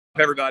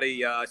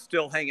Everybody,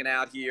 still hanging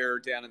out here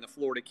down in the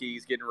Florida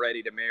Keys, getting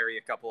ready to marry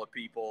a couple of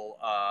people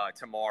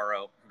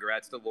tomorrow.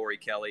 Congrats to Lori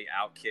Kelly,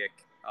 Outkick,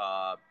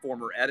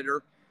 former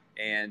editor,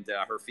 and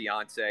her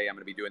fiance. I'm going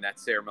to be doing that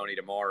ceremony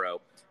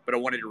tomorrow. But I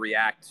wanted to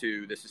react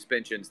to the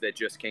suspensions that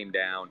just came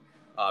down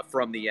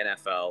from the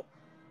NFL.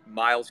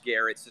 Myles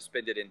Garrett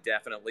suspended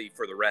indefinitely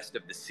for the rest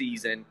of the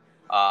season.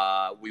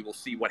 We will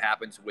see what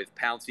happens with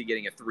Pouncey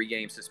getting a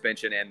 3-game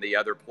suspension, and the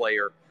other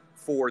player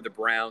for the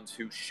Browns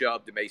who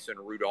shoved Mason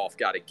Rudolph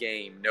got a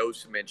game. No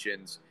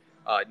suspensions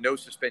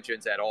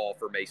at all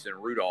for Mason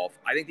Rudolph.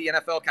 I think the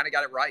NFL kind of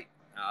got it right.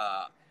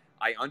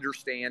 I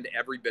understand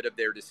every bit of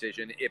their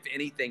decision. If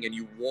anything, and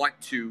you want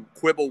to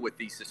quibble with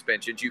these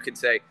suspensions, you can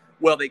say,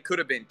 well, they could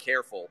have been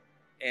careful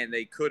and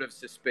they could have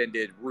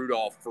suspended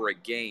Rudolph for a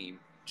game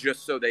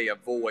just so they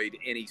avoid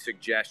any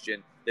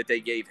suggestion that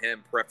they gave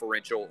him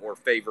preferential or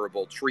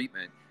favorable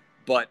treatment.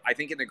 But I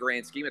think in the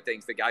grand scheme of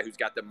things, the guy who's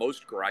got the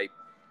most gripe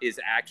is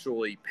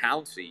actually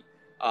Pouncey,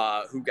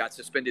 who got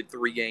suspended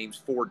 3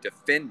 games for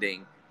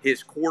defending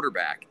his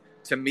quarterback.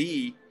 To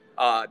me,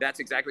 that's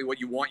exactly what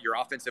you want your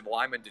offensive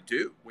lineman to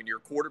do when your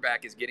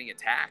quarterback is getting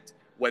attacked,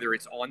 whether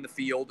it's on the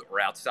field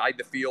or outside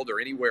the field or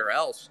anywhere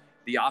else.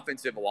 The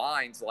offensive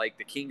lines, like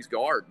the King's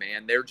Guard,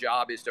 man, their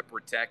job is to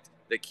protect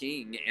the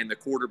king, and the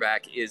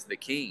quarterback is the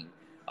king.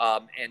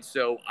 And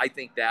so I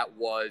think that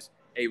was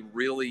a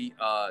really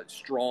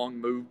strong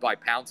move by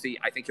Pouncey.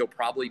 I think he'll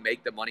probably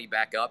make the money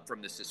back up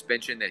from the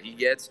suspension that he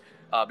gets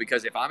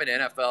because if I'm an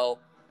NFL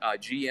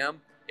GM,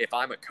 if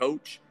I'm a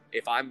coach,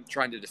 if I'm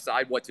trying to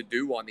decide what to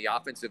do on the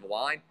offensive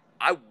line,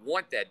 I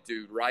want that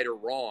dude, right or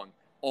wrong,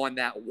 on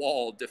that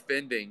wall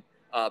defending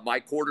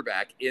my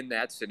quarterback in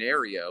that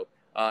scenario.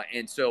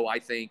 And so I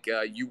think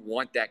you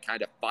want that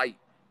kind of fight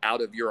out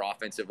of your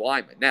offensive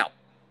lineman. Now,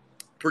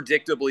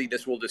 predictably,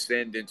 this will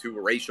descend into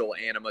a racial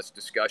animus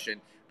discussion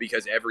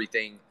because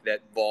everything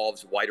that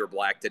involves white or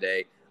black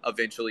today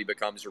eventually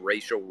becomes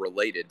racial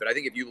related. But I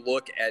think if you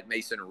look at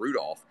Mason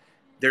Rudolph,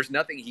 there's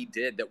nothing he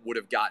did that would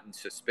have gotten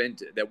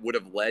suspended, that would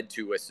have led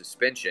to a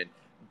suspension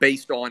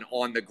based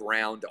on the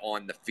ground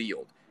on the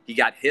field. He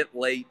got hit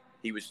late.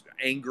 He was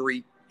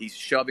angry. He's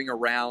shoving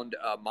around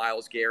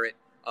Myles Garrett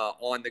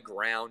on the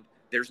ground.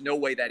 There's no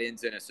way that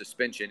ends in a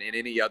suspension in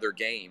any other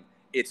game.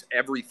 It's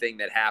everything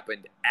that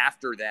happened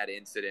after that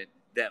incident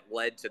that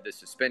led to the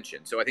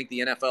suspension. So I think the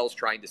NFL is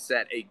trying to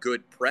set a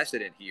good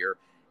precedent here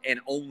and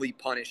only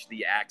punish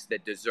the acts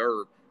that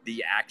deserve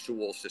the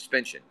actual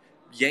suspension.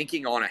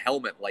 Yanking on a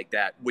helmet like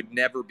that would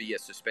never be a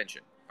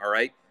suspension, all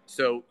right?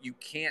 So you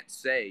can't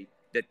say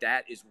that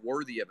that is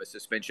worthy of a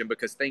suspension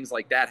because things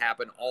like that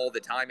happen all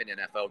the time in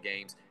NFL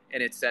games,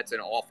 and it sets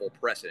an awful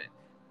precedent.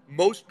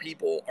 Most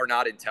people are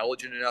not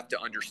intelligent enough to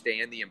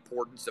understand the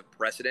importance of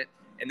precedent.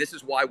 And this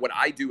is why what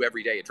I do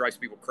every day, it drives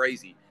people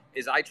crazy,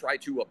 is I try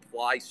to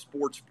apply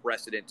sports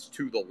precedents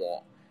to the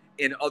law.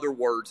 In other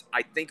words,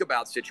 I think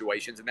about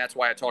situations, and that's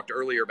why I talked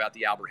earlier about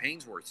the Albert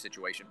Haynesworth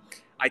situation.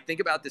 I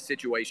think about the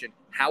situation,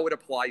 how it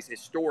applies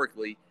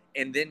historically,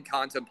 and then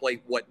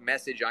contemplate what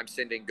message I'm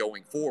sending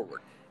going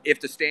forward.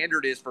 If the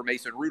standard is for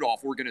Mason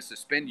Rudolph, we're going to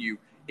suspend you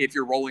if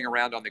you're rolling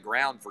around on the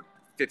ground for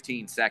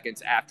 15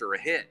 seconds after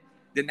a hit,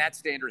 then that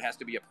standard has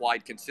to be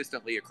applied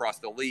consistently across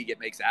the league.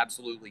 It makes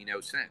absolutely no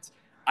sense.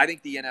 I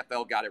think the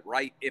NFL got it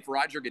right. If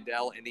Roger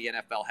Goodell and the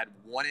NFL had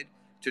wanted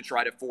to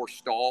try to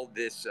forestall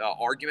this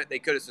argument, they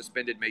could have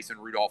suspended Mason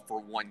Rudolph for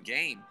 1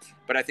 game.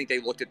 But I think they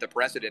looked at the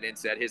precedent and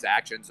said his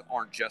actions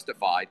aren't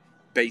justified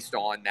based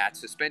on that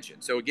suspension.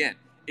 So again,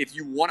 if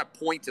you want to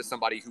point to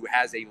somebody who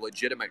has a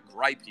legitimate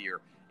gripe here,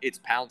 it's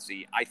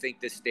Pouncey. I think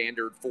the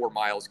standard for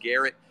Myles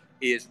Garrett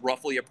is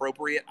roughly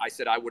appropriate. I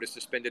said I would have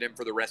suspended him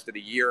for the rest of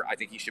the year. I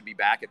think he should be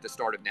back at the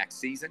start of next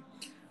season.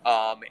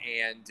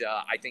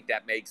 I think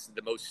that makes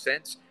the most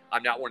sense.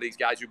 I'm not one of these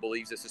guys who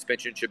believes the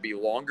suspension should be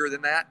longer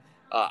than that.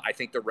 I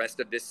think the rest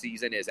of this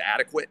season is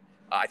adequate.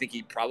 I think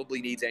he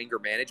probably needs anger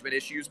management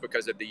issues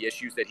because of the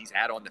issues that he's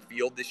had on the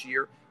field this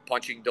year,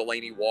 punching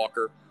Delaney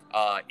Walker,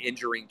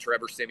 injuring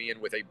Trevor Siemian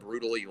with a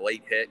brutally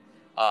late hit.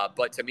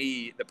 But to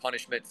me, the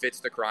punishment fits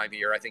the crime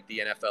here. I think the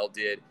NFL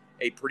did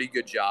a pretty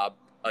good job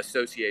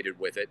associated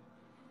with it.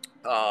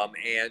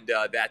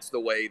 That's the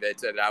way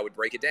that I would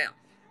break it down.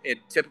 In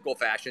typical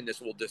fashion,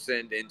 this will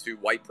descend into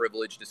white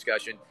privilege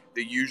discussion.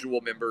 The usual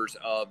members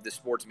of the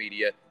sports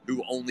media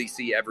who only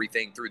see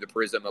everything through the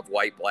prism of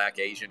white, black,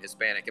 Asian,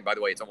 Hispanic, and by the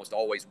way, it's almost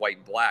always white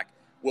and black,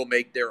 will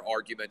make their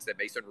arguments that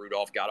Mason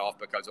Rudolph got off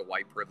because of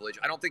white privilege.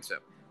 I don't think so.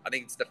 I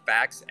think it's the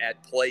facts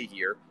at play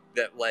here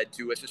that led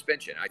to a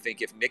suspension. I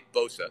think if Nick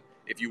Bosa,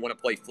 if you want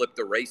to play flip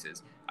the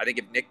races, I think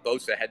if Nick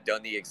Bosa had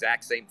done the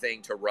exact same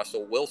thing to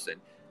Russell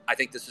Wilson, I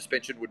think the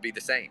suspension would be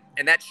the same.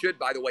 And that should,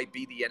 by the way,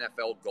 be the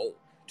NFL goal,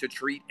 to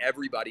treat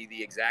everybody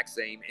the exact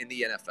same in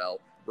the NFL,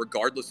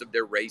 regardless of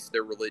their race,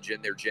 their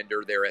religion, their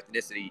gender, their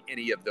ethnicity,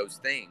 any of those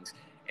things.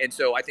 And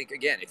so I think,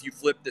 again, if you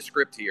flip the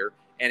script here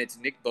and it's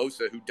Nick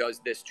Bosa who does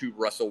this to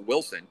Russell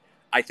Wilson,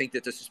 I think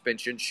that the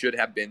suspension should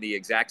have been the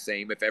exact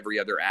same if every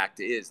other act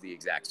is the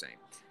exact same.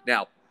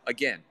 Now,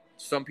 again,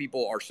 some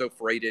people are so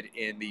freighted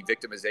in the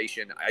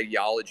victimization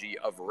ideology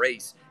of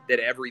race that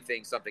every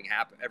time something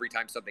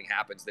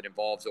happens that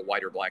involves a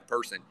white or black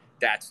person,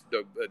 that's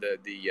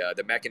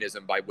the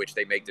mechanism by which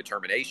they make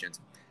determinations.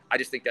 I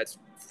just think that's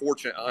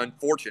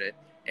unfortunate,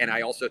 and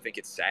I also think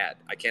it's sad.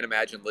 I can't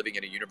imagine living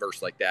in a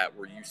universe like that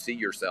where you see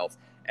yourself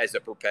as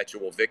a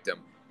perpetual victim.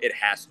 It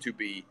has to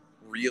be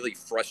really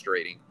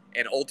frustrating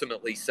and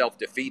ultimately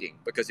self-defeating,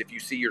 because if you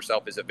see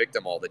yourself as a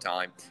victim all the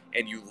time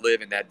and you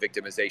live in that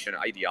victimization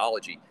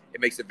ideology, it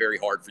makes it very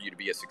hard for you to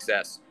be a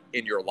success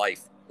in your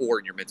life or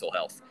in your mental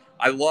health.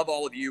 I love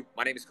all of you.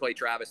 My name is Clay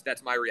Travis.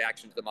 That's my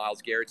reaction to the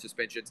Myles Garrett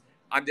suspensions.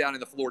 I'm down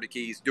in the Florida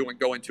Keys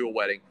going to a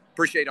wedding.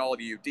 Appreciate all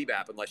of you.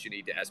 DBAP unless you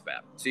need to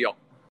SBAP. See y'all.